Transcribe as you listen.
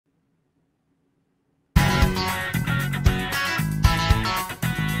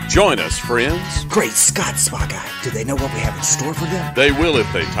Join us, friends. Great Scott, Spa Guy. Do they know what we have in store for them? They will if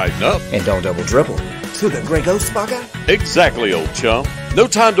they tighten up. And don't double dribble. To the Grey Ghost, Spa Guy? Exactly, old chum. No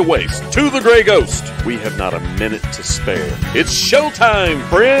time to waste. To the Grey Ghost. We have not a minute to spare. It's showtime,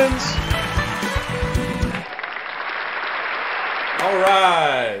 friends. All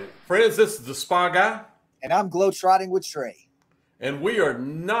right. Friends, this is the Spa Guy. And I'm globetrotting with Trey. And we are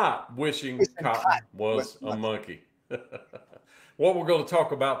not wishing cotton was a monkey. What we're going to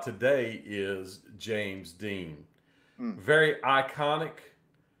talk about today is James Dean. Very iconic.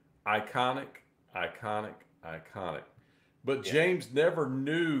 But James never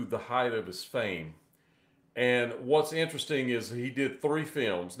knew the height of his fame. And what's interesting is he did 3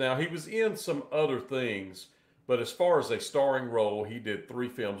 films. Now, he was in some other things, but as far as a starring role, he did 3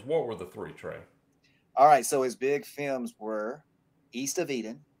 films. What were the 3, Trey? All right, so his big films were East of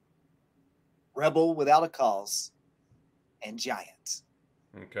Eden, Rebel Without a Cause, and Giant.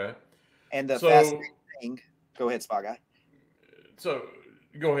 Okay. And the fascinating thing, go ahead, Spa Guy. So,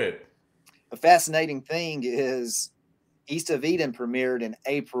 go ahead. The fascinating thing is East of Eden premiered in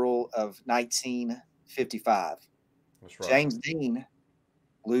April of 1955. That's right. James Dean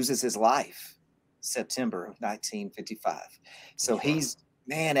loses his life September of 1955. So he's,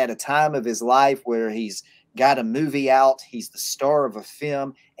 man, at a time of his life where he's got a movie out, he's the star of a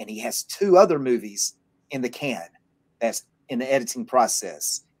film, and he has 2 other movies in the can that's in the editing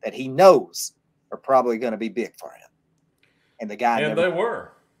process that he knows are probably going to be big for him. And the guy they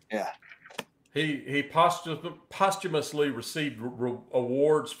were. Yeah. He posthumously received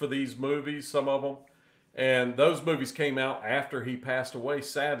awards for these movies, some of them. And those movies came out after he passed away,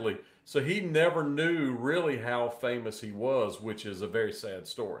 sadly. So he never knew really how famous he was, which is a very sad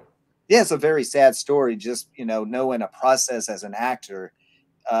story. Yeah, it's a very sad story. Just, knowing a process as an actor,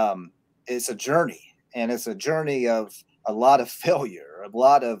 it's a journey. And it's a journey of a lot of failure, a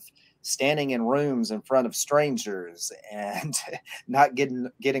lot of standing in rooms in front of strangers and not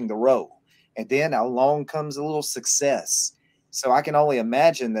getting the role. And then along comes a little success. So I can only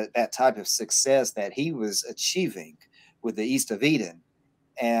imagine that type of success that he was achieving with the East of Eden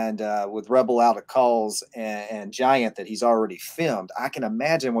and with Rebel Out of Calls and Giant that he's already filmed. I can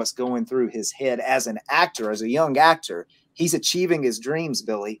imagine what's going through his head as an actor, as a young actor. He's achieving his dreams,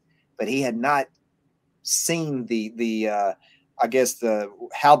 Billy, but he had not seen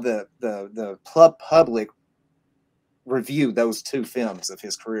how the public reviewed those 2 films of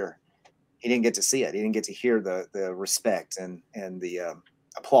his career. He didn't get to see it. He didn't get to hear the respect and the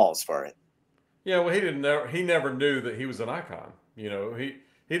applause for it. Yeah, well, he never knew that he was an icon. He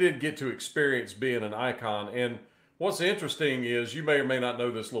didn't get to experience being an icon. And what's interesting is you may or may not know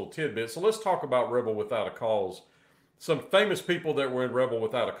this little tidbit. So let's talk about Rebel Without a Cause. Some famous people that were in Rebel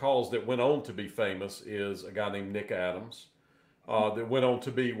Without a Cause that went on to be famous is a guy named Nick Adams. That went on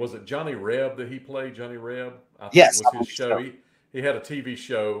to be, was it Johnny Reb that he played? Johnny Reb? I think Yes. was his show. He had a TV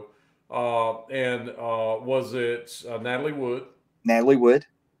show. Was it Natalie Wood? Natalie Wood.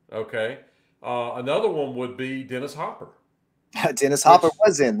 Okay. Another one would be Dennis Hopper. Dennis Hopper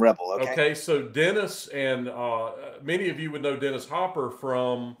was in Rebel. Okay. So Dennis and many of you would know Dennis Hopper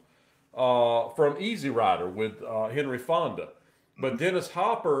from Easy Rider with Henry Fonda. But Dennis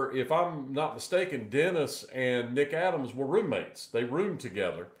Hopper, if I'm not mistaken, Dennis and Nick Adams were roommates. They roomed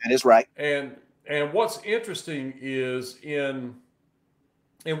together. That is right. And what's interesting is and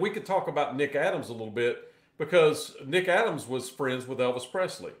we could talk about Nick Adams a little bit because Nick Adams was friends with Elvis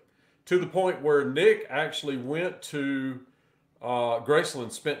Presley to the point where Nick actually went to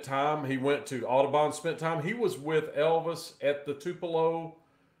Graceland, spent time. He went to Audubon, spent time. He was with Elvis at the Tupelo,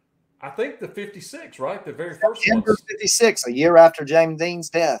 I think the 56, right? The very first one. September 56, a year after James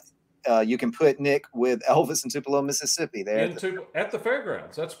Dean's death. You can put Nick with Elvis in Tupelo, Mississippi there. At the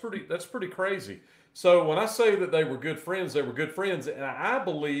fairgrounds. That's pretty crazy. So when I say that they were good friends, they were good friends. And I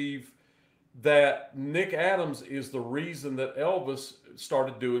believe that Nick Adams is the reason that Elvis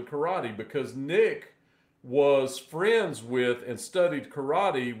started doing karate because Nick was friends with and studied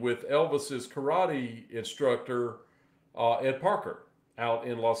karate with Elvis's karate instructor, Ed Parker, out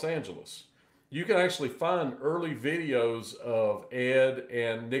in Los Angeles. You can actually find early videos of Ed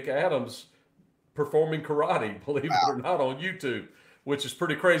and Nick Adams performing karate, believe it or not, on YouTube, which is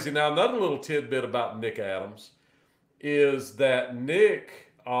pretty crazy. Now, another little tidbit about Nick Adams is that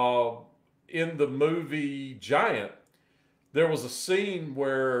Nick, in the movie Giant, there was a scene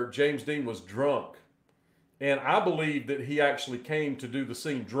where James Dean was drunk. And I believe that he actually came to do the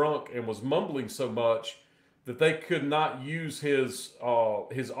scene drunk and was mumbling so much that they could not use his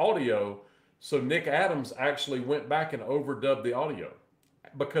audio. So Nick Adams actually went back and overdubbed the audio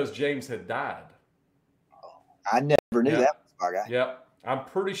because James had died. I never knew that, Spa Guy. Yep. I'm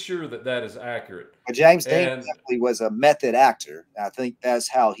pretty sure that that is accurate. But James Dean And definitely was a method actor. I think that's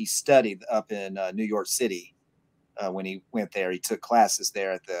how he studied up in New York City. When he went there, he took classes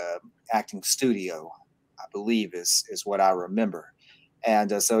there at the acting studio, I believe is what I remember.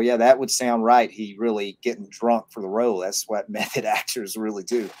 And so, yeah, that would sound right. He really getting drunk for the role. That's what method actors really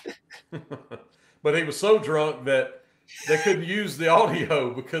do. but he was so drunk that they couldn't use the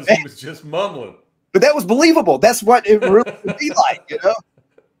audio because he was just mumbling. But that was believable. That's what it really would be like, you know?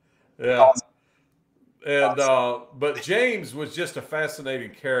 Yeah. Awesome. And but James was just a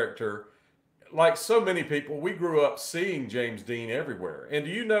fascinating character. Like so many people, we grew up seeing James Dean everywhere. And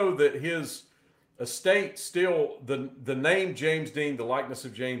do you know that his estate still, the name James Dean, the likeness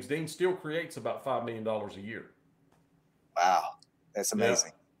of James Dean, still creates about $5 million a year? Wow. That's Yeah,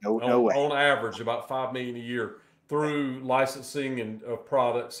 amazing. No way. on average, about $5 million a year through licensing and of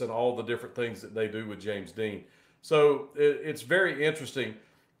products and all the different things that they do with James Dean. So it's very interesting.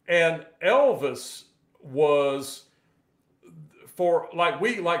 And Elvis was for like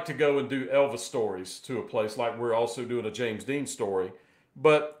we like to go and do Elvis stories to a place like we're also doing a James Dean story,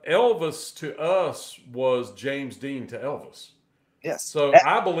 but Elvis to us was James Dean to Elvis. Yes. So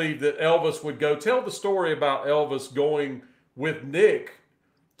I believe that Elvis would go tell the story about Elvis going with Nick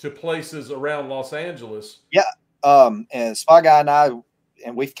to places around Los Angeles. Yeah. And Spa Guy and I,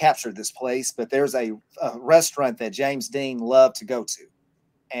 and we've captured this place, but there's a restaurant that James Dean loved to go to.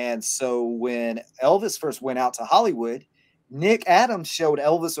 And so when Elvis first went out to Hollywood, Nick Adams showed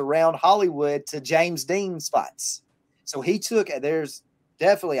Elvis around Hollywood to James Dean spots. So he took, there's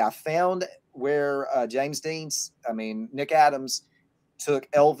definitely, I found where Nick Adams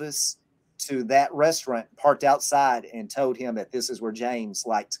took Elvis to that restaurant, parked outside, and told him that this is where James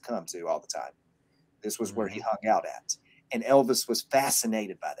liked to come to all the time. This was where he hung out at. And Elvis was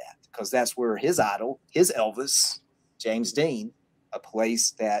fascinated by that because that's where his idol, his Elvis, James Dean, a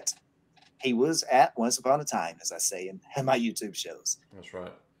place that he was at once upon a time, as I say in my YouTube shows. That's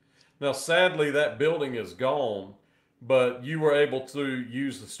right. Now, sadly, that building is gone, but you were able to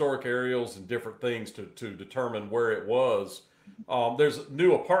use historic aerials and different things to determine where it was. There's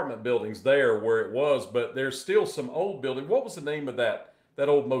new apartment buildings there where it was, but there's still some old building. What was the name of that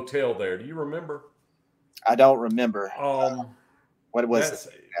old motel there? Do you remember? I don't remember. What was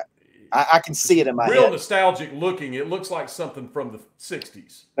it? I can see it in my real head. Nostalgic looking. It looks like something from the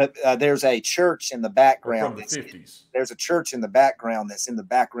 60s. But there's a church in the background. From the 50s. There's a church in the background that's in the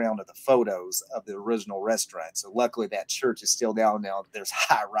background of the photos of the original restaurant. So luckily that church is still down now. There's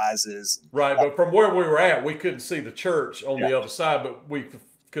high rises. Right, but from where we were at, we couldn't see the church on the other side, but we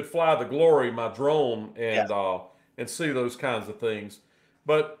could fly the Glory, my drone, and see those kinds of things.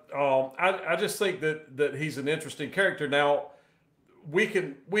 But I just think that he's an interesting character. Now, we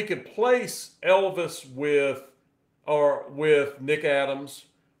can place Elvis with Nick Adams,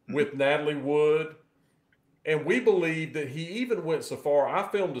 with Natalie Wood, and we believe that he even went so far. I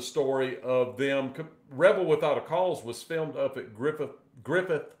filmed a story of them. Rebel Without a Cause was filmed up at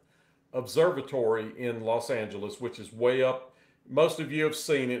Griffith Observatory in Los Angeles, which is way up. Most of you have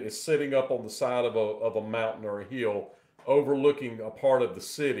seen it. It's sitting up on the side of a mountain or a hill, overlooking a part of the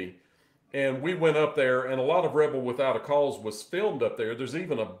city. And we went up there, and a lot of Rebel Without a Cause was filmed up there. There's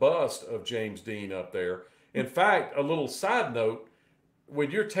even a bust of James Dean up there. In fact, a little side note, when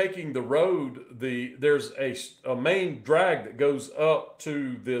you're taking the road, there's a main drag that goes up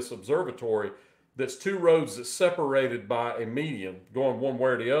to this observatory that's two roads that's separated by a median going one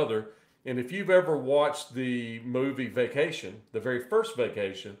way or the other. And if you've ever watched the movie Vacation, the very first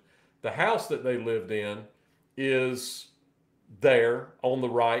Vacation, the house that they lived in is there on the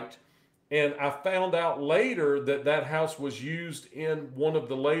right. And I found out later that house was used in one of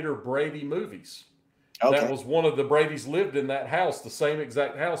the later Brady movies. Okay. That was one of the Bradys lived in that house, the same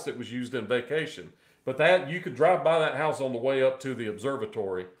exact house that was used in Vacation. But that you could drive by that house on the way up to the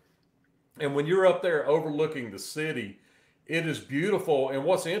observatory. And when you're up there overlooking the city, it is beautiful. And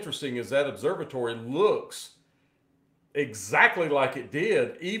what's interesting is that observatory looks exactly like it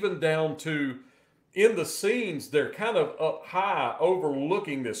did, even down to in the scenes, they're kind of up high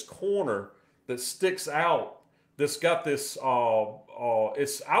overlooking this corner that sticks out. That's got this,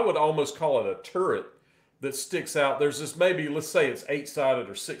 I would almost call it a turret that sticks out. There's this maybe, let's say it's 8-sided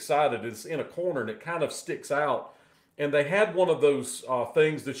or 6-sided. It's in a corner and it kind of sticks out. And they had one of those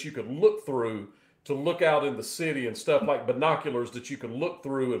things that you could look through to look out in the city and stuff, like binoculars that you can look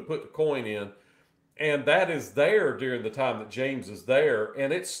through and put the coin in. And that is there during the time that James is there.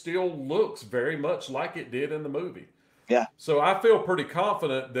 And it still looks very much like it did in the movie. Yeah. So I feel pretty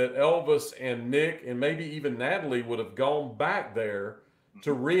confident that Elvis and Nick and maybe even Natalie would have gone back there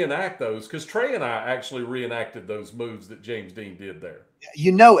to reenact those, because Trey and I actually reenacted those moves that James Dean did there.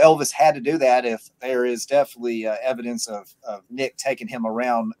 You know, Elvis had to do that if there is definitely evidence of Nick taking him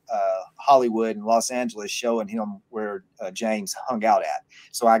around Hollywood and Los Angeles, showing him where James hung out at.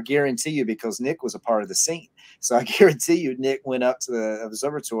 So I guarantee you, because Nick was a part of the scene, so I guarantee you Nick went up to the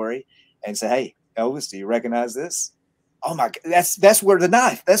observatory and said, "Hey, Elvis, do you recognize this?" Oh my God, that's where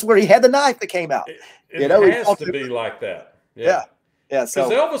that's where he had the knife that came out. It has to be like that. Yeah. Yeah, so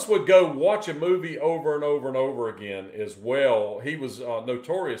because Elvis would go watch a movie over and over and over again as well. He was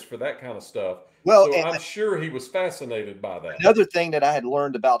notorious for that kind of stuff. Well, so I'm sure he was fascinated by that. Another thing that I had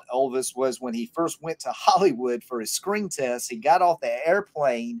learned about Elvis was when he first went to Hollywood for his screen test, he got off the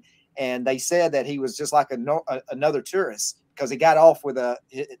airplane and they said that he was just like another tourist because he got off with the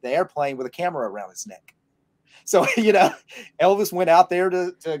airplane with a camera around his neck. So, you know, Elvis went out there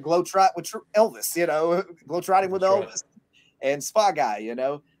to globetrot with Elvis, you know, globetrotting with Elvis. Right. And Spa Guy, you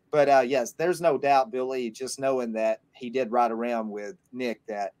know, but yes, there's no doubt, Billy, just knowing that he did ride around with Nick,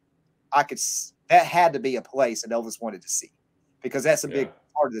 that that had to be a place that Elvis wanted to see, because that's a big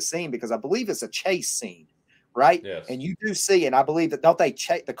part of the scene, because I believe it's a chase scene, right? Yes. And you do see, and I believe that, don't they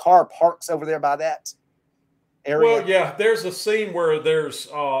the car parks over there by that area? Well, yeah, there's a scene where there's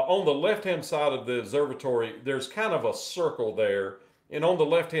on the left-hand side of the observatory, there's kind of a circle there. And on the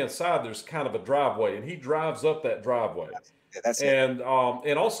left-hand side, there's kind of a driveway, and he drives up that driveway. And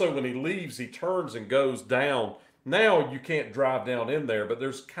also when he leaves, he turns and goes down. Now you can't drive down in there, but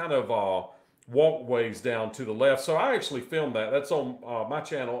there's kind of walkways down to the left. So I actually filmed that. That's on my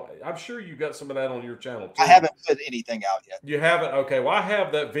channel. I'm sure you got some of that on your channel too. I haven't put anything out yet. You haven't? Okay. Well, I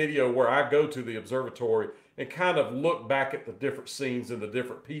have that video where I go to the observatory and kind of look back at the different scenes and the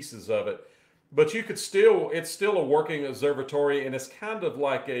different pieces of it. But you could still, it's still a working observatory, and it's kind of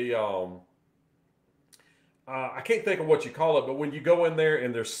like a, I can't think of what you call it, but when you go in there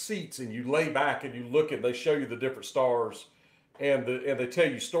and there's seats and you lay back and you look and they show you the different stars and they tell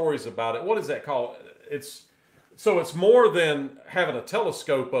you stories about it. What is that called? It's more than having a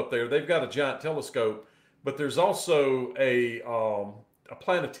telescope up there. They've got a giant telescope, but there's also a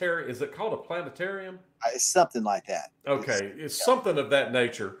planetarium. Is it called a planetarium? It's something like that. Okay. It's something of that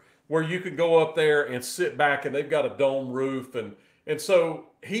nature, where you can go up there and sit back, and they've got a dome roof. And so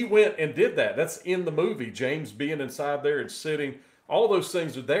he went and did that. That's in the movie, James being inside there and sitting. All those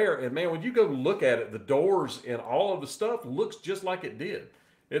things are there. And man, when you go look at it, the doors and all of the stuff looks just like it did.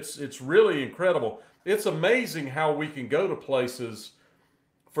 It's really incredible. It's amazing how we can go to places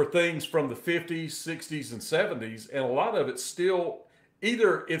for things from the 50s, 60s, and 70s. And a lot of it's still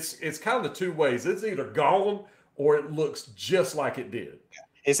either, it's kind of the two ways. It's either gone or it looks just like it did.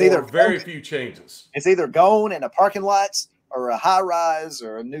 It's either very few changes. It's either gone in a parking lot or a high rise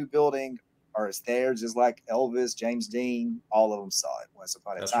or a new building, or it's there just like Elvis, James Dean, all of them saw it once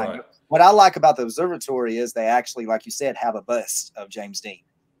upon a time. Right. What I like about the observatory is they actually, like you said, have a bust of James Dean.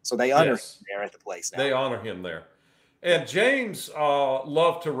 So they honor him there at the place now. They honor him there. And James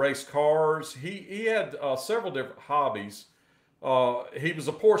loved to race cars. He had several different hobbies. He was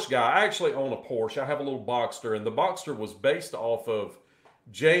a Porsche guy. I actually own a Porsche. I have a little Boxster, and the Boxster was based off of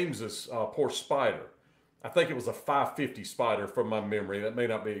James's Porsche Spider. I think it was a 550 Spider from my memory. That may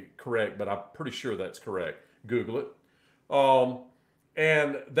not be correct, but I'm pretty sure that's correct. Google it.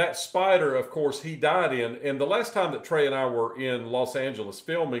 And that Spider, of course, he died in. And the last time that Trey and I were in Los Angeles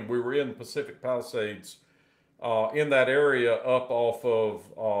filming, we were in Pacific Palisades, in that area up off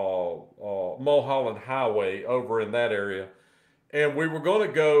of Mulholland Highway over in that area. And we were going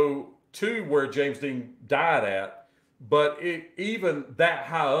to go to where James Dean died at. But even that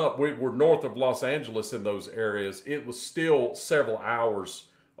high up, we were north of Los Angeles in those areas. It was still several hours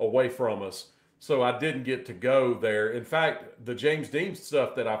away from us. So I didn't get to go there. In fact, the James Dean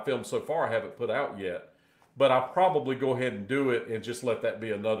stuff that I filmed so far, I haven't put out yet. But I'll probably go ahead and do it and just let that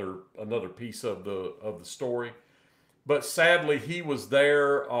be another piece of the story. But sadly, he was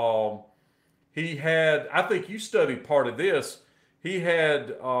there. He had, I think you studied part of this. He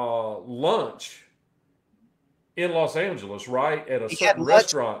had lunch in Los Angeles, right? At a certain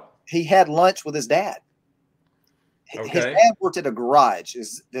restaurant. He had lunch with his dad. Okay. His dad worked at a garage.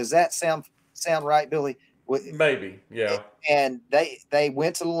 Does that sound right, Billy? Maybe, yeah. And they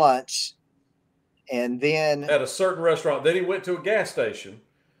went to lunch, and then at a certain restaurant. Then he went to a gas station.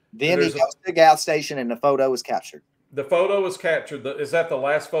 Then he goes to the gas station, and the photo was captured. The photo was captured. Is that the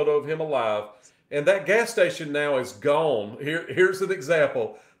last photo of him alive? And that gas station now is gone. Here's an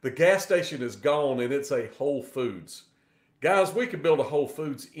example. The gas station is gone, and it's a Whole Foods. Guys, we could build a Whole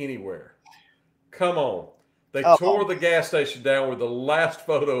Foods anywhere. Come on. They tore the gas station down with the last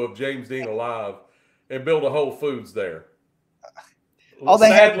photo of James Dean alive and built a Whole Foods there. all they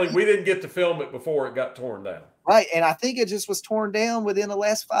sadly, we didn't get to film it before it got torn down. Right, and I think it just was torn down within the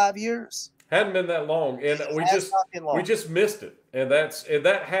last 5 years. Hadn't been that long, and It we has not been long. just missed it, and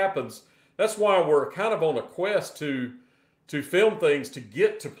that happens. That's why we're kind of on a quest to film things, to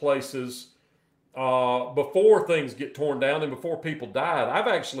get to places before things get torn down and before people died. I've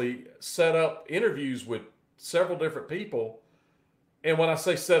actually set up interviews with several different people, and when I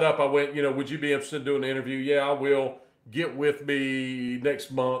say set up, I went, would you be interested in doing an interview? Yeah, I will. Get with me next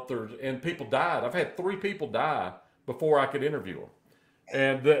month, and people died. I've had 3 people die before I could interview them,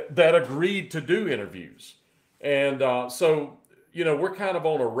 and that agreed to do interviews. And so, we're kind of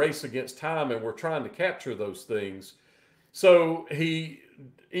on a race against time, and we're trying to capture those things. So he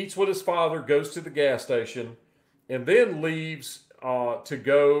eats with his father, goes to the gas station, and then leaves to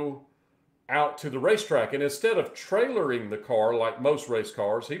go out to the racetrack. And instead of trailering the car like most race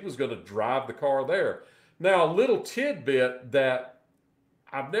cars, he was going to drive the car there. Now, a little tidbit that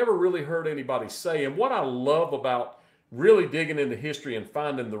I've never really heard anybody say, and what I love about really digging into history and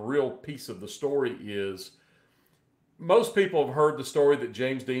finding the real piece of the story is, most people have heard the story that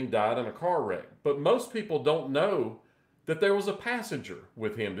James Dean died in a car wreck, but most people don't know that there was a passenger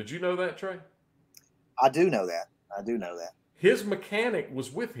with him. Did you know that, Trey? I do know that. His mechanic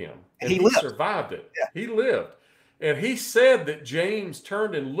was with him, and he he lived. survived it. Yeah. He lived. And he said that James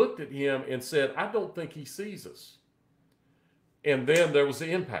turned and looked at him and said, I don't think he sees us. And then there was the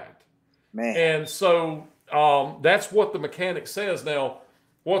impact. Man. And so that's what the mechanic says. Now,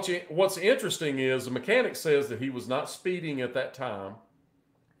 what's interesting is the mechanic says that he was not speeding at that time.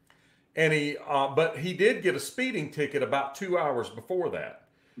 And but he did get a speeding ticket about 2 hours before that.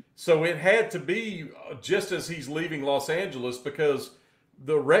 So it had to be just as he's leaving Los Angeles, because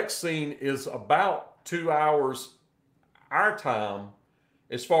the wreck scene is about 2 hours our time,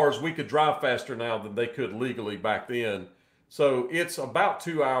 as far as we could drive faster now than they could legally back then. So it's about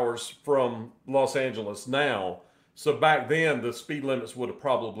 2 hours from Los Angeles now. So back then the speed limits would have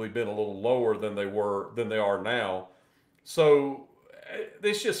probably been a little lower than they are now. So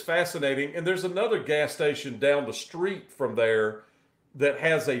it's just fascinating. And there's another gas station down the street from there that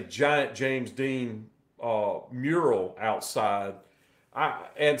has a giant James Dean mural outside.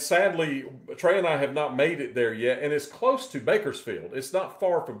 And sadly, Trey and I have not made it there yet, and it's close to Bakersfield. It's not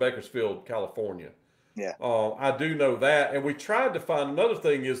far from Bakersfield, California. Yeah. I do know that. And we tried to find, another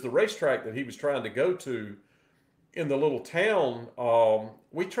thing is the racetrack that he was trying to go to in the little town.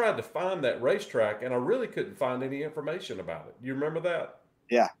 We tried to find that racetrack, and I really couldn't find any information about it. You remember that?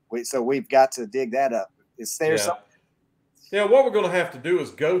 Yeah. So we've got to dig that up. Is there something? Yeah, what we're going to have to do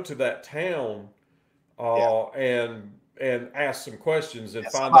is go to that town and ask some questions and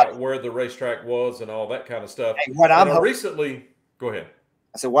find out where the racetrack was and all that kind of stuff. Hey, recently, go ahead.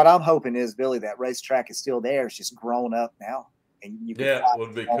 So what I'm hoping is, Billy, that racetrack is still there. It's just grown up now, and you can it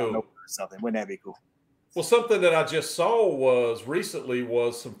would be cool. Or something. Wouldn't that be cool? Well, something that I just saw recently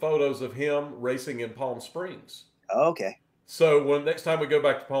was some photos of him racing in Palm Springs. Okay. So next time we go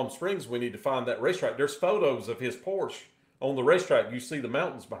back to Palm Springs, we need to find that racetrack. There's photos of his Porsche on the racetrack. You see the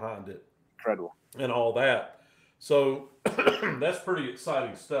mountains behind it. Incredible. And all that. So that's pretty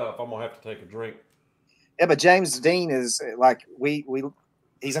exciting stuff. I'm gonna have to take a drink. Yeah, but James Dean is like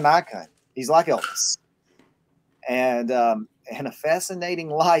he's an icon. He's like Elvis, and a fascinating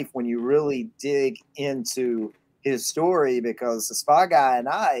life when you really dig into his story. Because the Spa Guy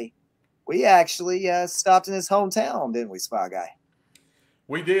and we actually stopped in his hometown, didn't we, Spa Guy?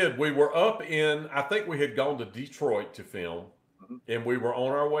 We did. We were up in, I think we had gone to Detroit to film, and we were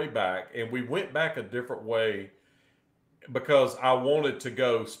on our way back, and we went back a different way because I wanted to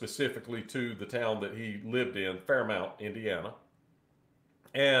go specifically to the town that he lived in, Fairmount, Indiana.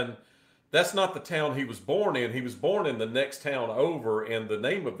 And that's not the town he was born in. He was born in the next town over, and the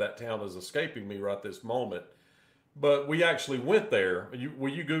name of that town is escaping me right this moment. But we actually went there.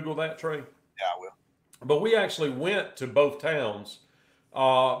 Will you Google that, Trey? Yeah, I will. But we actually went to both towns.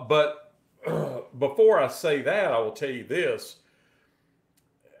 But before I say that, I will tell you this.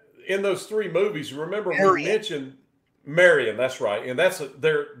 In those 3 movies, remember we mentioned Marion, that's right. And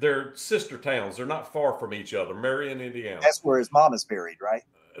they're sister towns. They're not far from each other. Marion, Indiana. That's where his mom is buried, right?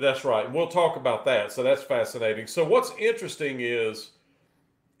 That's right. And we'll talk about that. So that's fascinating. So what's interesting is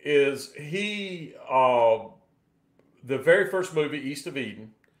he, the very first movie, East of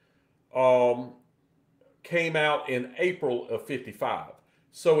Eden, came out in April of 55.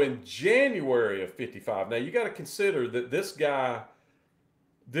 So in January of 55, now you got to consider that this guy,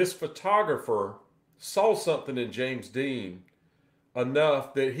 this photographer, saw something in James Dean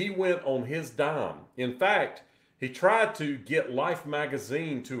enough that he went on his dime. In fact, he tried to get Life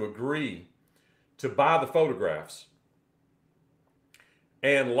magazine to agree to buy the photographs.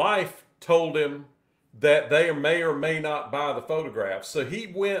 and Life told him that they may or may not buy the photographs. So he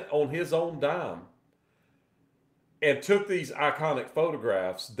went on his own dime and took these iconic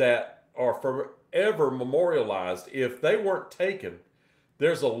photographs that are forever memorialized. If they weren't taken,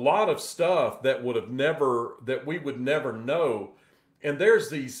 there's a lot of stuff that we would never know. And there's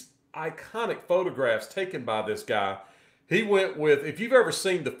these iconic photographs taken by this guy. He went with, if you've ever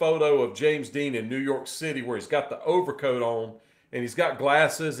seen the photo of James Dean in New York City where he's got the overcoat on and he's got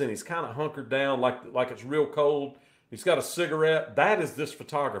glasses and he's kind of hunkered down like it's real cold. He's got a cigarette. That is this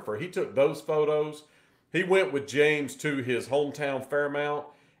photographer. He took those photos. He went with James to his hometown Fairmount,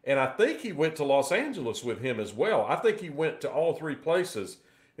 and I think he went to Los Angeles with him as well. I think he went to all three places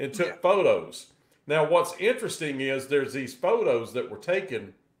and took photos. Now, what's interesting is there's these photos that were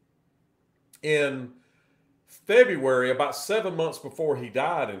taken in February, about 7 months before he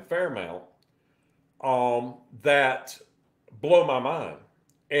died in Fairmount, that blow my mind.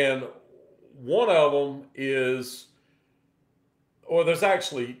 And one of them is, or there's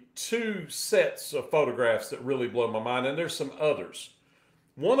actually two sets of photographs that really blow my mind, and there's some others.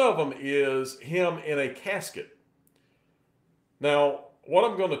 One of them is him in a casket. Now, what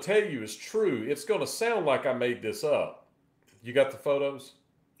I'm going to tell you is true. It's going to sound like I made this up. You got the photos?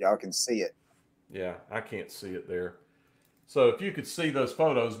 Y'all can see it. Yeah, I can't see it there. So if you could see those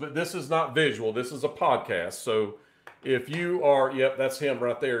photos, but this is not visual. This is a podcast. So if you are, yep, that's him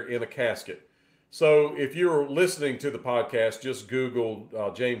right there in a casket. So if you're listening to the podcast, just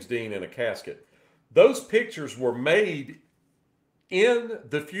Google James Dean in a casket. Those pictures were made in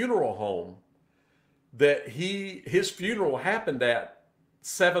the funeral home that his funeral happened at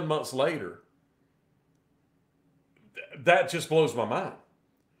 7 months later. That just blows my mind.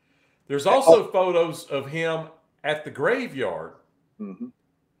 There's also photos of him at the graveyard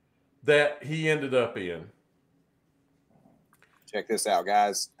that he ended up in. Check this out,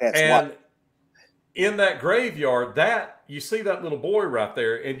 guys. In that graveyard, that you see that little boy right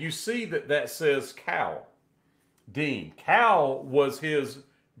there, and you see that says Cal Dean. Cal was his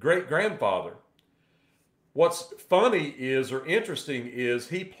great-grandfather. What's funny is, or interesting is,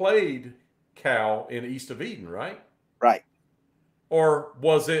 he played Cal in East of Eden, right? Right. Or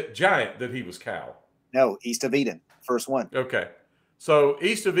was it Giant that he was Cal? No, East of Eden, first one. Okay. So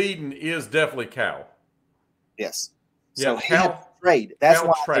East of Eden is definitely Cal. Yes. Yeah, so Cal portrayed. That's Cal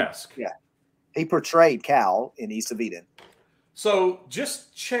why. Trask. He portrayed Cal in East of Eden. So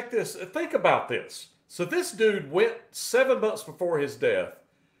just check this. Think about this. So this dude went 7 months before his death,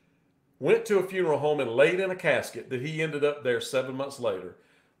 went to a funeral home and laid in a casket that he ended up there 7 months later,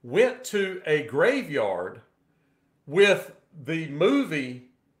 went to a graveyard with the movie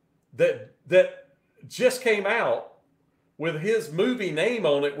that just came out with his movie name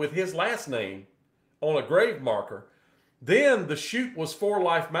on it, with his last name on a grave marker. Then the shoot was for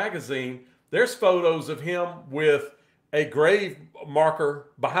Life magazine. There's photos of him with a grave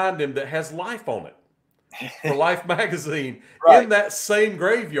marker behind him that has Life on it for Life magazine in that same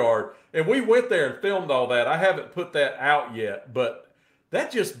graveyard. And we went there and filmed all that. I haven't put that out yet, but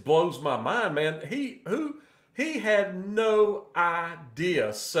that just blows my mind, man. He had no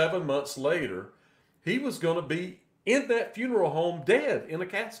idea 7 months later he was going to be in that funeral home dead in a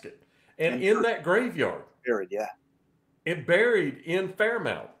casket and in that graveyard. Buried, yeah. And buried in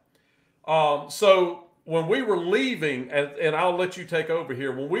Fairmount. So when we were leaving, and I'll let you take over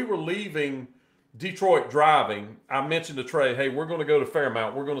here, when we were leaving Detroit driving, I mentioned to Trey, hey, we're going to go to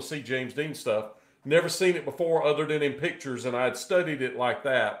Fairmount. We're going to see James Dean stuff. Never seen it before other than in pictures, and I had studied it like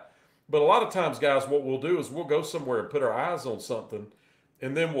that. But a lot of times, guys, what we'll do is we'll go somewhere and put our eyes on something,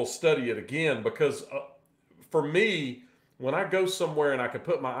 and then we'll study it again. Because for me, when I go somewhere and I can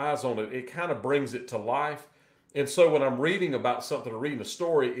put my eyes on it, it kind of brings it to life. And so when I'm reading about something or reading a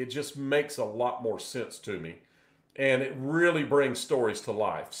story, it just makes a lot more sense to me. And it really brings stories to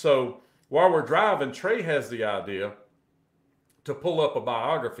life. So while we're driving, Trey has the idea to pull up a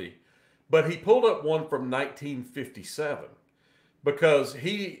biography. But he pulled up one from 1957 because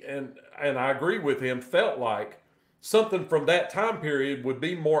he, and I agree with him, felt like something from that time period would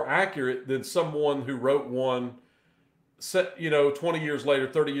be more accurate than someone who wrote one 20 years later,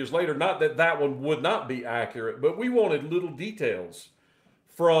 30 years later. Not that that one would not be accurate, but we wanted little details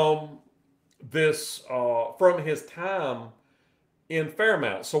from this, from his time in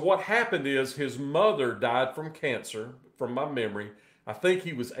Fairmount. So what happened is his mother died from cancer, from my memory. I think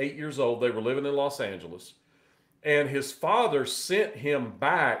he was 8 years old. They were living in Los Angeles. And his father sent him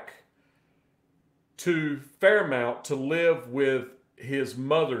back to Fairmount to live with his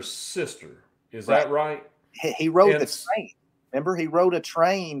mother's sister. Is that right? He rode the train. Remember, he rode a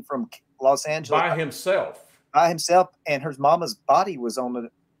train from Los Angeles by himself. by himself, and her mama's body was on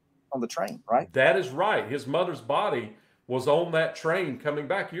the train, right? That is right. His mother's body was on that train coming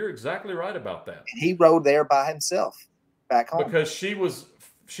back. You're exactly right about that. And he rode there by himself back home because she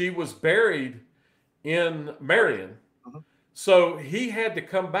was buried in Marion. Mm-hmm. So he had to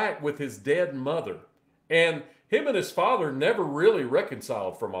come back with his dead mother. And him and his father never really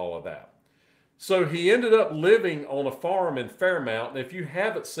reconciled from all of that. So he ended up living on a farm in Fairmount. And if you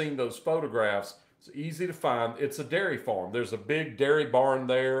haven't seen those photographs, it's easy to find. It's a dairy farm. There's a big dairy barn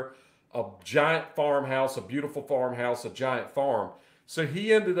there, a giant farmhouse, a beautiful farmhouse, a giant farm. So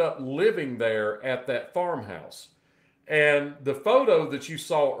he ended up living there at that farmhouse. And the photo that you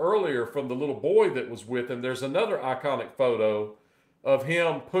saw earlier from the little boy that was with him, there's another iconic photo of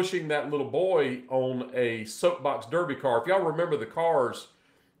him pushing that little boy on a soapbox derby car. If y'all remember the cars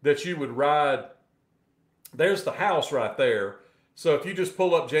that you would ride, there's the house right there. So if you just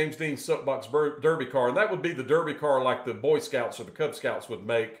pull up James Dean's soapbox derby car, and that would be the derby car like the Boy Scouts or the Cub Scouts would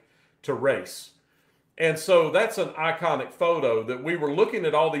make to race. And so that's an iconic photo that we were looking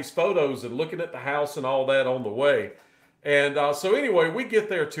at all these photos and looking at the house and all that on the way. And so anyway, we get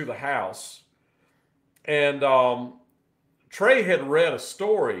there to the house, and Trey had read a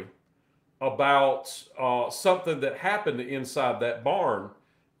story about something that happened inside that barn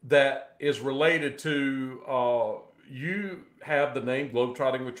that is related to you have the name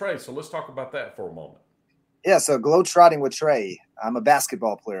Globetrotting with Trey. So let's talk about that for a moment. Yeah, so Globetrotting with Trey. I'm a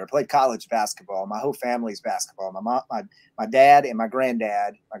basketball player. I played college basketball. My whole family's basketball. My mom, my dad, and my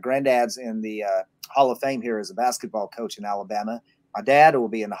granddad. My granddad's in the Hall of Fame here as a basketball coach in Alabama. My dad will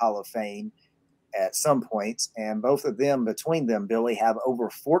be in the Hall of Fame at some point, and both of them, between them, Billy, have over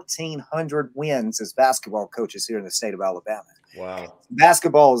 1,400 wins as basketball coaches here in the state of Alabama. Wow.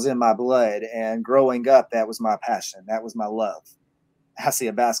 Basketball is in my blood, and growing up, that was my passion. That was my love. I see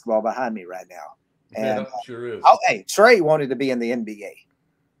a basketball behind me right now. And yeah, sure is. Hey, Trey wanted to be in the NBA.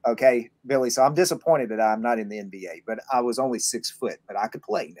 Okay, Billy. So I'm disappointed that I'm not in the NBA, but I was only 6 foot, but I could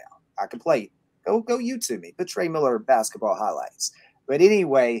play now. I could play. Go YouTube me. Put Trey Miller basketball highlights. But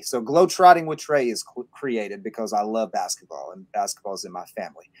anyway, so Globetrotting with Trey is created because I love basketball, and basketball is in my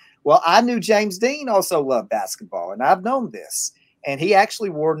family. Well, I knew James Dean also loved basketball, and I've known this. And he actually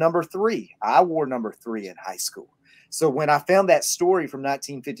wore number 3. I wore number 3 in high school. So when I found that story from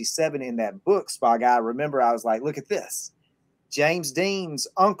 1957 in that book, Spa Guy, I remember I was like, look at this. James Dean's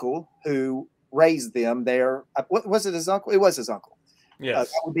uncle, who raised them there. What was it, his uncle? It was his uncle.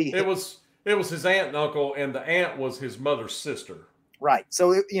 Yes. It was his aunt and uncle, and the aunt was his mother's sister. Right.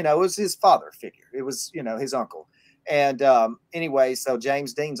 So, it was his father figure. It was, his uncle. And anyway, so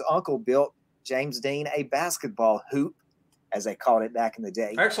James Dean's uncle built James Dean a basketball hoop, as they called it back in the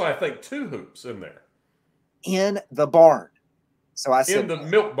day. Actually, I think 2 hoops in there. In the barn. So I said, in the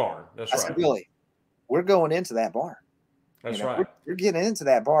milk barn. That's right. I said, Billy, we're going into that barn. That's right. We're getting into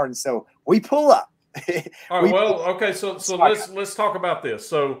that barn. So we pull up. All right. Well, okay. So let's talk about this.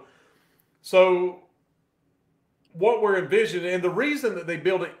 So what we're envisioning, and the reason that they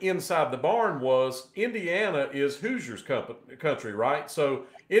built it inside the barn was Indiana is Hoosiers country, right? So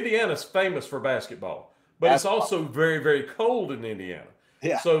Indiana's famous for basketball, but it's also very, very cold in Indiana.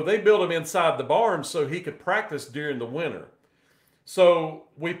 Yeah. So they built him inside the barn so he could practice during the winter. So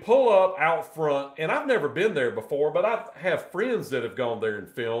we pull up out front, and I've never been there before, but I have friends that have gone there and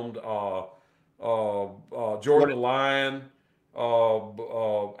filmed. Jordan the Lion,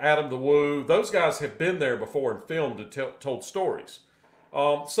 Adam the Woo. Those guys have been there before and filmed and told stories.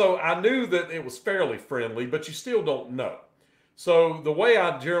 So I knew that it was fairly friendly, but you still don't know. So the way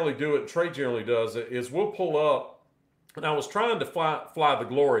I generally do it, Trey generally does it, is we'll pull up. And I was trying to fly the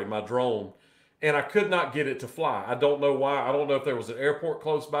Glory, my drone, and I could not get it to fly. I don't know why. I don't know if there was an airport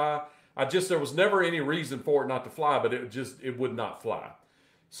close by. There was never any reason for it not to fly, but it would not fly.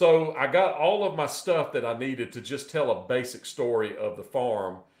 So I got all of my stuff that I needed to just tell a basic story of the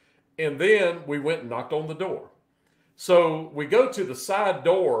farm. And then we went and knocked on the door. So we go to the side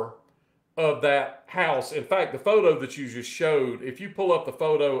door of that house. In fact, the photo that you just showed, if you pull up the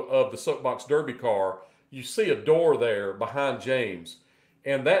photo of the soapbox derby car, you see a door there behind James.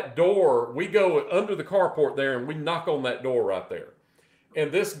 And that door, we go under the carport there and we knock on that door right there.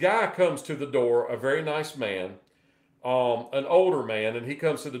 And this guy comes to the door, a very nice man, an older man, and he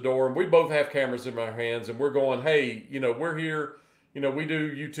comes to the door, and we both have cameras in our hands, and we're going, hey, we're here, we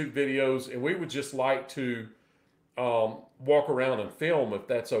do YouTube videos, and we would just like to walk around and film if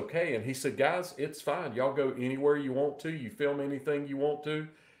that's okay. And he said, guys, it's fine. Y'all go anywhere you want to. You film anything you want to.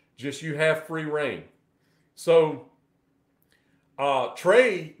 Just you have free reign. So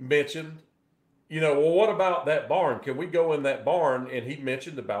Trey mentioned, well, what about that barn? Can we go in that barn? And he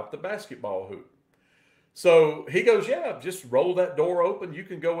mentioned about the basketball hoop. So he goes, yeah, just roll that door open. You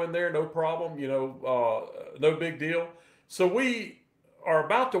can go in there, no problem. No big deal. So we are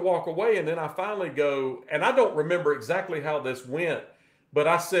about to walk away, and then I finally go, and I don't remember exactly how this went, but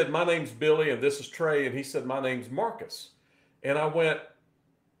I said, my name's Billy, and this is Trey, and he said, my name's Marcus. And I went,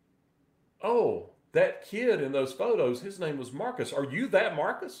 oh, that kid in those photos, his name was Marcus. Are you that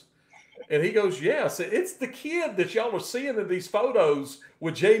Marcus? And he goes, yeah. I said, it's the kid that y'all are seeing in these photos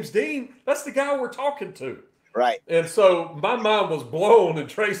with James Dean. That's the guy we're talking to. Right. And so my mind was blown and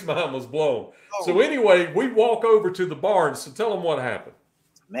Trey's mind was blown. Oh. So anyway, we walk over to the barn. So tell them what happened.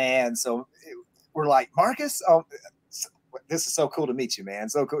 Man, so we're like, Marcus, oh, this is so cool to meet you, man.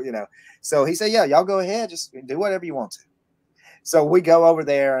 So cool, you know. So he said, yeah, y'all go ahead. Just do whatever you want to. So we go over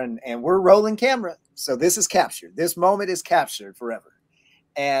there and we're rolling camera. So this is captured. This moment is captured forever.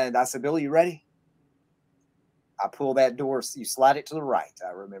 And I said, Billy, you ready? I pull that door. You slide it to the right.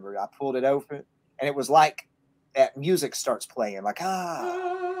 I remember I pulled it open, and it was like that music starts playing, like,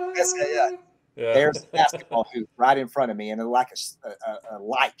 yeah. There's a basketball hoop right in front of me, and like a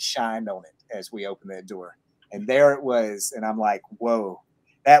light shined on it as we opened that door. And there it was. And I'm like, whoa,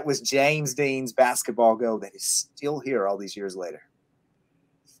 that was James Dean's basketball goal that is still here all these years later.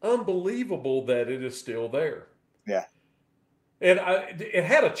 Unbelievable that it is still there. Yeah. And it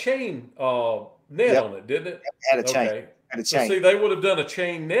had a chain net on it, didn't it? It had a chain. Okay. Had a So chain. see, they would have done a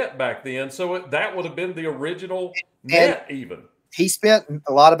chain net back then. So that would have been the original net even. He spent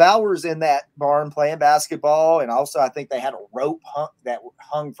a lot of hours in that barn playing basketball. And also I think they had a rope that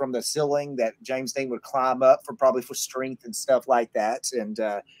hung from the ceiling that James Dean would climb up probably for strength and stuff like that. And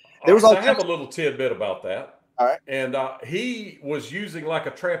there was I have a little tidbit about that. All right. And he was using like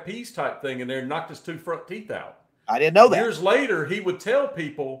a trapeze type thing in there and knocked his 2 front teeth out. I didn't know that. Years later, he would tell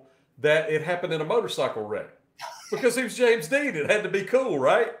people that it happened in a motorcycle wreck because he was James Dean. It had to be cool,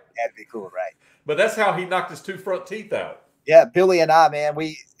 right? It had to be cool, right? But that's how he knocked his 2 front teeth out. Yeah, Billy and I, man,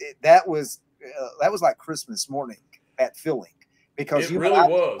 that was like Christmas morning at Filling, because it really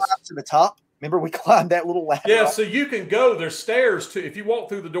was to the top. Remember, we climbed that little ladder. Yeah, so you can go. There's stairs too. If you walk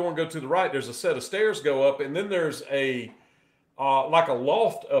through the door and go to the right, there's a set of stairs go up, and then there's a like a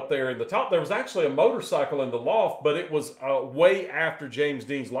loft up there in the top. There was actually a motorcycle in the loft, but it was way after James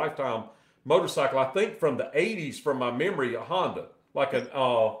Dean's lifetime motorcycle. I think from the 80s, from my memory, a Honda, like an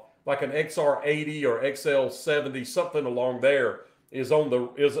XR80 or XL70, something along there is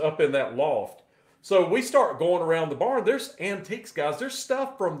up in that loft. So we start going around the barn. There's antiques, guys. There's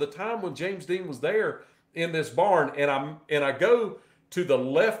stuff from the time when James Dean was there in this barn, and I go to the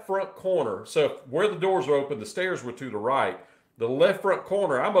left front corner. So where the doors are open, the stairs were to the right. The left front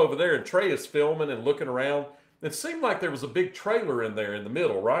corner, I'm over there, and Trey is filming and looking around. It seemed like there was a big trailer in there in the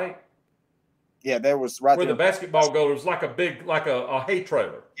middle, right? Yeah, there was right where there. The basketball goal was like a hay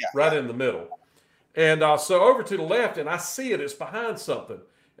trailer, yeah, right in the middle. And so over to the left, and I see it. It's behind something.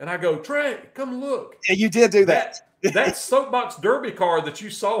 And I go, Trey, come look. Yeah, you did do that. That soapbox derby car that you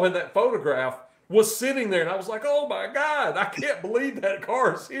saw in that photograph was sitting there. And I was like, oh, my God, I can't believe that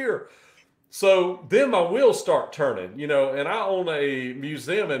car is here. So then my wheels start turning, and I own a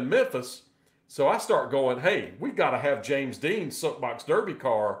museum in Memphis. So I start going, hey, we got to have James Dean's soapbox derby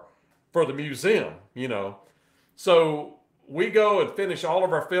car for the museum, So we go and finish all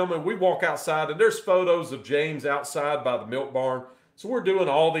of our filming. We walk outside, and there's photos of James outside by the milk barn. So we're doing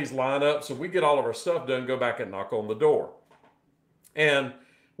all these lineups, and we get all of our stuff done, go back and knock on the door. And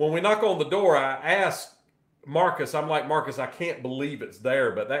when we knock on the door, I ask Marcus, I'm like, Marcus, I can't believe it's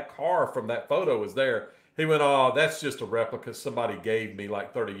there, but that car from that photo is there. He went, oh, that's just a replica somebody gave me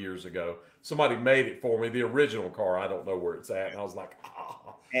like 30 years ago. Somebody made it for me, the original car. I don't know where it's at. And I was like,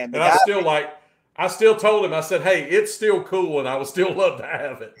 ah. And I still told him, I said, hey, it's still cool, and I would still love to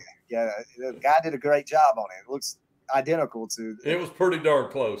have it. Yeah, the guy did a great job on it. It looks identical to. It was pretty darn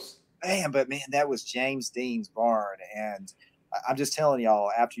close. Man, that was James Dean's barn. And I'm just telling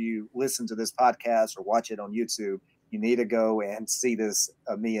y'all, after you listen to this podcast or watch it on YouTube, you need to go and see this,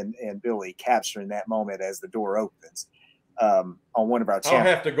 me and Billy capturing that moment as the door opens on one of our channels.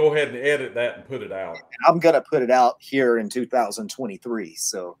 I'll have to go ahead and edit that and put it out. And I'm going to put it out here in 2023.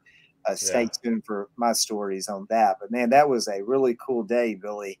 So stay tuned for my stories on that. But, man, that was a really cool day,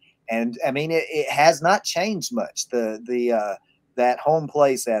 Billy. And, I mean, it has not changed much. That home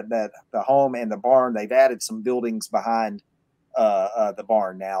place, that the home and the barn, they've added some buildings behind the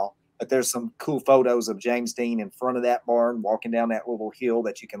barn now, but there's some cool photos of James Dean in front of that barn, walking down that little hill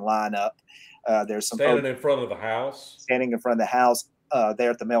that you can line up. There's some standing in front of the house, there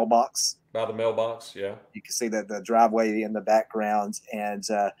at the mailbox, by the mailbox. Yeah, you can see the driveway in the background. And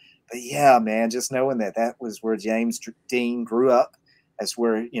but yeah, man, just knowing that was where James Dean grew up That's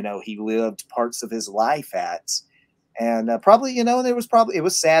where, he lived parts of his life at. And probably, it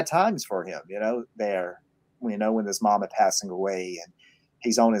was sad times for him, there, when his mama passing away, and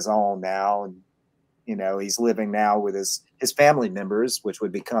he's on his own now. And, he's living now with his family members, which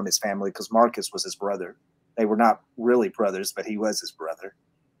would become his family, because Marcus was his brother. They were not really brothers, but he was his brother.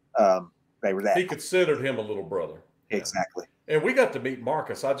 They were that. He considered him a little brother. Yeah. Exactly. And we got to meet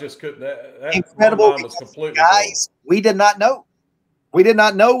Marcus. I just couldn't. That incredible. Was completely guys, we did not know. We did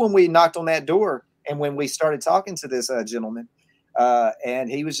not know when we knocked on that door and when we started talking to this gentleman. And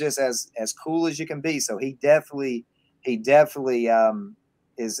he was just as cool as you can be. So he definitely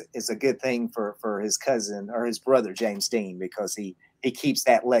is a good thing for his cousin or his brother, James Dean, because he keeps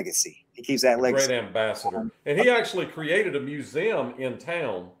that legacy. He keeps that legacy. Great ambassador. And he actually created a museum in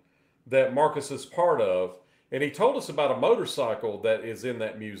town that Marcus is part of. And he told us about a motorcycle that is in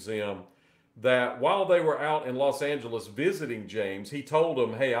that museum, that while they were out in Los Angeles visiting James, he told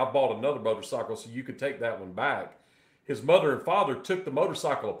them, hey, I bought another motorcycle so you could take that one back. His mother and father took the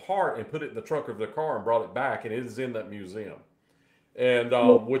motorcycle apart and put it in the trunk of their car and brought it back, and it is in that museum, and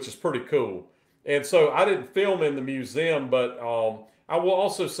which is pretty cool. And so I didn't film in the museum, but I will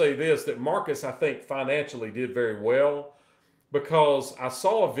also say this, that Marcus, I think, financially did very well, because I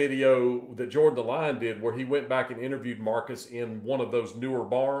saw a video that Jordan the Lion did where he went back and interviewed Marcus in one of those newer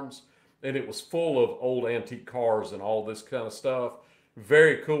barns, and it was full of old antique cars and all this kind of stuff.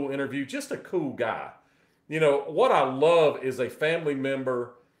 Very cool interview. Just a cool guy. What I love is a family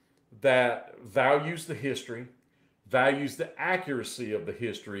member that values the history, values the accuracy of the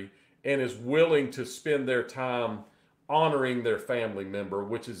history, and is willing to spend their time honoring their family member,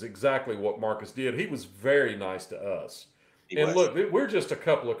 which is exactly what Marcus did. He was very nice to us. And look, we're just a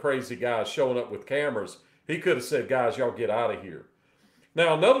couple of crazy guys showing up with cameras. He could have said, guys, y'all get out of here.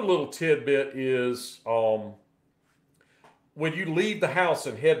 Now, another little tidbit is when you leave the house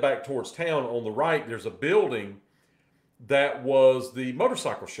and head back towards town, on the right, there's a building that was the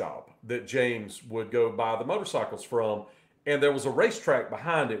motorcycle shop that James would go buy the motorcycles from. And there was a racetrack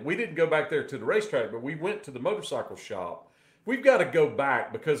behind it. We didn't go back there to the racetrack, but we went to the motorcycle shop. We've got to go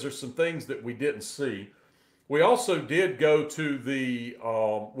back because there's some things that we didn't see. We also did go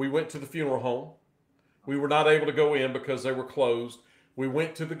to we went to the funeral home. We were not able to go in because they were closed. We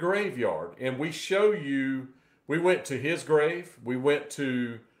went to the graveyard, and we went to his grave. We went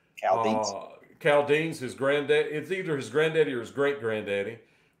to Caldean's, his granddad. It's either his granddaddy or his great-granddaddy.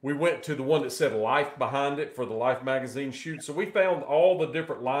 We went to the one that said Life behind it for the Life magazine shoot. So we found all the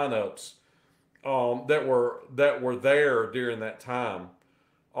different lineups that were there during that time.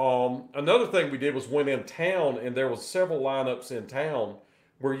 Another thing we did was went in town, and there was several lineups in town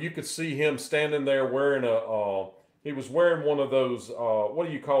where you could see him standing there wearing he was wearing one of those, what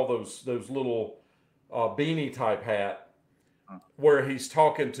do you call those little beanie type hat, where he's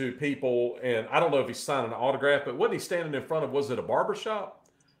talking to people, and I don't know if he's signing an autograph, but wasn't he standing in front of, was it a barber shop?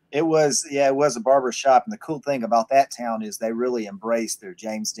 It was a barber shop. And the cool thing about that town is they really embrace their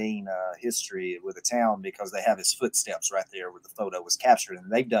James Dean history with the town, because they have his footsteps right there where the photo was captured.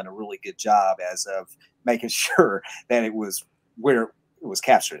 And they've done a really good job as of making sure that it was where it was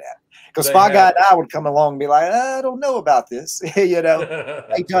captured at. Because Spa Guy and I would come along and be like, I don't know about this. They've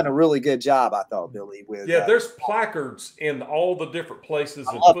done a really good job, I thought, Billy. With there's placards in all the different places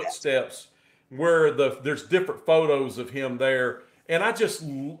and footsteps where there's different photos of him there. And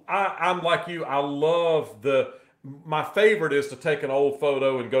I'm like you. I love my favorite is to take an old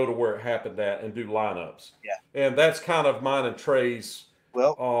photo and go to where it happened at and do lineups. Yeah. And that's kind of mine and Trey's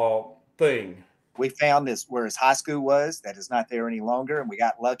thing. We found this where his high school was. That is not there any longer. And we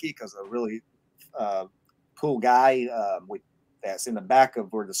got lucky because a really cool guy that's in the back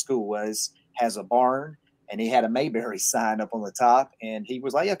of where the school was has a barn. And he had a Mayberry sign up on the top. And he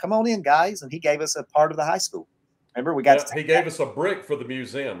was like, yeah, come on in, guys. And he gave us a part of the high school. Remember, we got he gave us a brick for the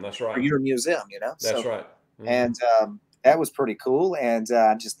museum. That's right. For your museum, That's right. Mm-hmm. And that was pretty cool. And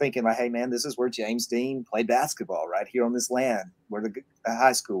I'm just thinking, like, hey, man, this is where James Dean played basketball, right here on this land where the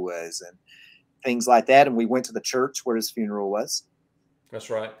high school was, and things like that. And we went to the church where his funeral was. That's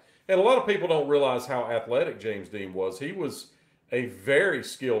right. And a lot of people don't realize how athletic James Dean was. He was a very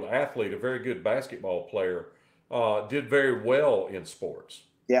skilled athlete, a very good basketball player, did very well in sports.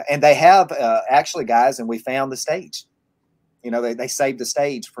 Yeah, and they have actually, guys, and we found the stage. They saved the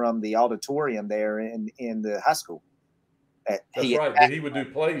stage from the auditorium there in the high school. That's right. That he would do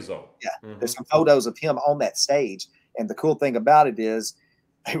plays on. Yeah, there's some photos of him on that stage. And the cool thing about it is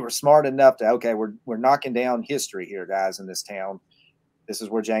they were smart enough to, okay, we're knocking down history here, guys, in this town. This is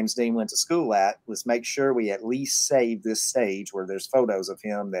where James Dean went to school at. Let's make sure we at least save this stage where there's photos of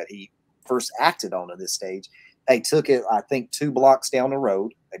him that he first acted on this stage. They took it, I think, 2 blocks down the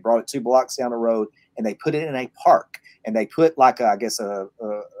road. They brought it 2 blocks down the road, and they put it in a park. And they put like a, I guess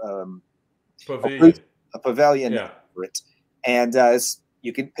Pavilion. a pavilion Yeah. for it. And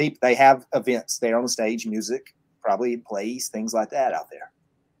you can peep. They have events there on the stage, music, probably plays, things like that out there.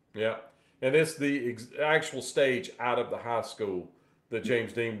 Yeah, and it's the actual stage out of the high school that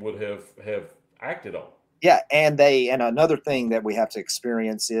James Dean would have acted on. Yeah, and another thing that we have to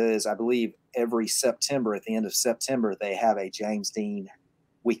experience is, I believe, every September, at the end of September, they have a James Dean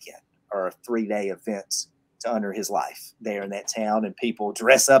weekend or a 3-day event to honor his life there in that town, and people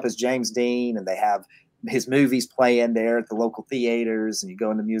dress up as James Dean, and they have his movies playing there at the local theaters, and you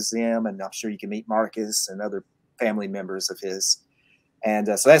go in the museum, and I'm sure you can meet Marcus and other family members of his. And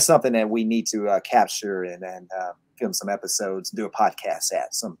so that's something that we need to capture and film some episodes, do a podcast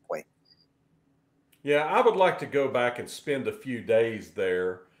at some point. Yeah, I would like to go back and spend a few days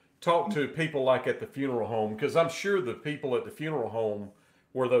there, talk to people like at the funeral home, because I'm sure the people at the funeral home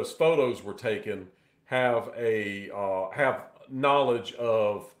where those photos were taken have have knowledge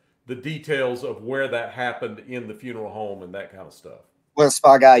of the details of where that happened in the funeral home and that kind of stuff. Well,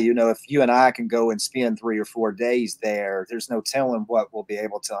 Spa Guy, if you and I can go and spend 3 or 4 days there, there's no telling what we'll be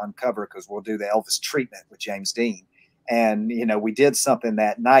able to uncover, because we'll do the Elvis treatment with James Dean. And, we did something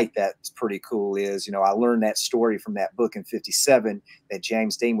that night that's pretty cool is, I learned that story from that book in 57 that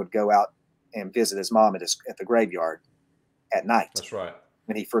James Dean would go out and visit his mom at the graveyard at night. That's right.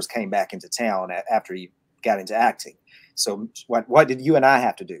 When he first came back into town after he got into acting. So what did you and I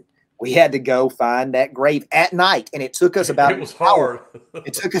have to do? We had to go find that grave at night, and it took us about it was hard.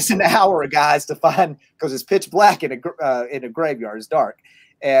 It took us an hour, guys, to find, because it's pitch black in a graveyard. It's dark,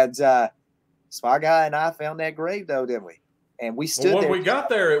 and Spa Guy and I found that grave, though, didn't we? And we stood when there. we got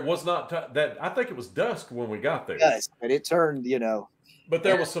there, it was not that. I think it was dusk when we got there. Yes, but it turned, But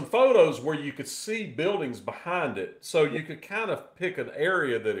there was some photos where you could see buildings behind it, so you could kind of pick an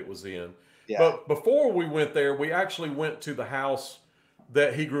area that it was in. Yeah. But before we went there, we actually went to the house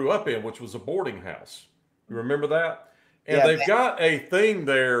that he grew up in, which was a boarding house. You remember that? And Yeah, they've got a thing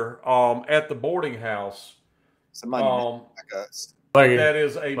there at the boarding house. It's a monument. That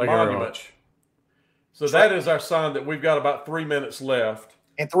is a monument. So that is our sign that we've got about 3 minutes left.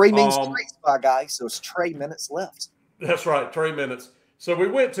 And 3 means Trey, Spa Guy, so it's Trey minutes left. That's right, 3 minutes. So we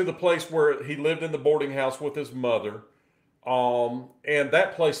went to the place where he lived in the boarding house with his mother. And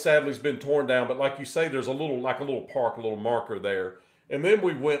that place sadly has been torn down, but like you say, there's a little park, a little marker there. And then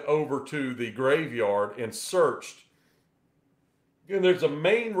we went over to the graveyard and searched. And there's a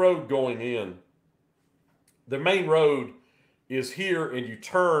main road going in. The main road is here, and you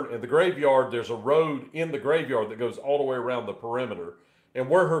turn in the graveyard. There's a road in the graveyard that goes all the way around the perimeter. And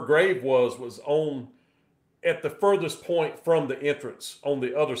where her grave was on at the furthest point from the entrance on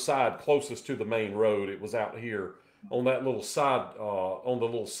the other side, closest to the main road. It was out here on that little side, on the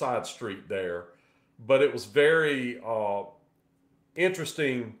little side street there. But it was very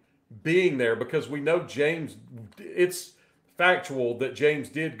interesting being there, because we know James, it's factual that James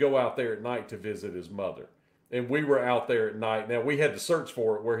did go out there at night to visit his mother. And we were out there at night. Now, we had to search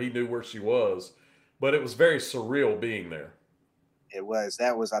for it where he knew where she was, but it was very surreal being there. It was.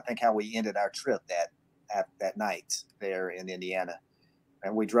 That was, I think, how we ended our trip that night there in Indiana.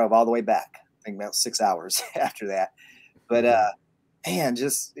 And we drove all the way back, I think about 6 hours after that. But, man,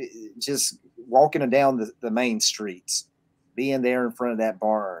 just walking down the main streets, being there in front of that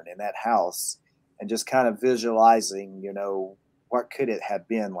barn and that house, and just kind of visualizing, what could it have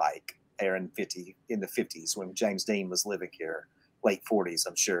been like there in the 50s when James Dean was living here, late 40s,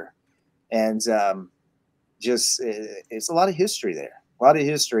 I'm sure. And it's a lot of history there, a lot of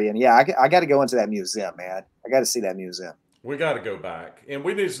history. And yeah, I got to go into that museum, man. I got to see that museum. We got to go back, and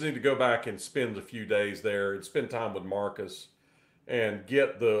we just need to go back and spend a few days there and spend time with Marcus and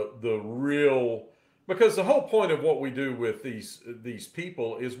get the real, because the whole point of what we do with these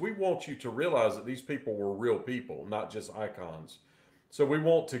people is we want you to realize that these people were real people, not just icons. So we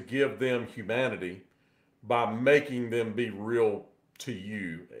want to give them humanity by making them be real to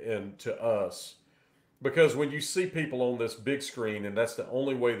you and to us. Because when you see people on this big screen and that's the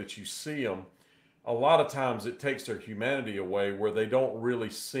only way that you see them, a lot of times it takes their humanity away, where they don't really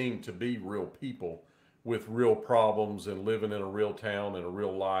seem to be real people with real problems and living in a real town and a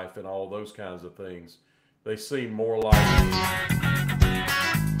real life and all those kinds of things. They seem more like...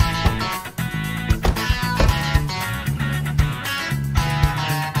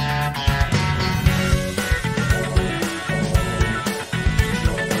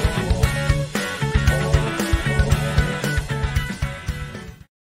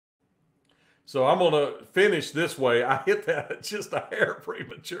 So I'm going to finish this way. I hit that just a hair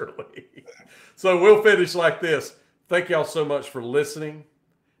prematurely. So we'll finish like this. Thank y'all so much for listening.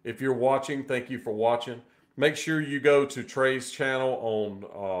 If you're watching, thank you for watching. Make sure you go to Trey's channel on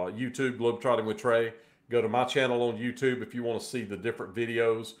YouTube, Globetrotting with Trey. Go to my channel on YouTube if you want to see the different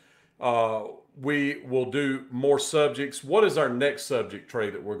videos. We will do more subjects. What is our next subject, Trey,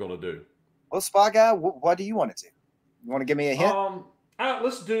 that we're going to do? Well, Spa Guy, what do you want to do? You want to give me a hint?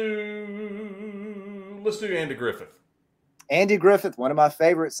 Let's do Andy Griffith. Andy Griffith, one of my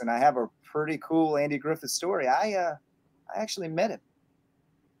favorites, and I have a pretty cool Andy Griffith story. I actually met him.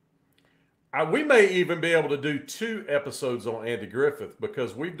 We may even be able to do 2 episodes on Andy Griffith,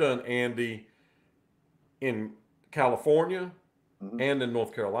 because we've done Andy in California and in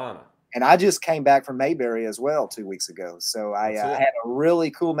North Carolina. And I just came back from Mayberry as well 2 weeks ago. So I had a really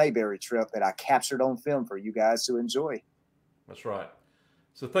cool Mayberry trip that I captured on film for you guys to enjoy. That's right.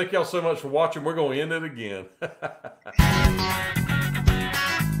 So thank y'all so much for watching. We're going to end it again.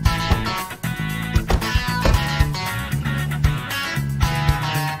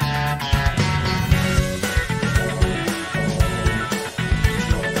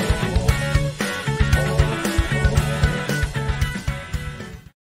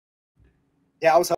 Yeah, I was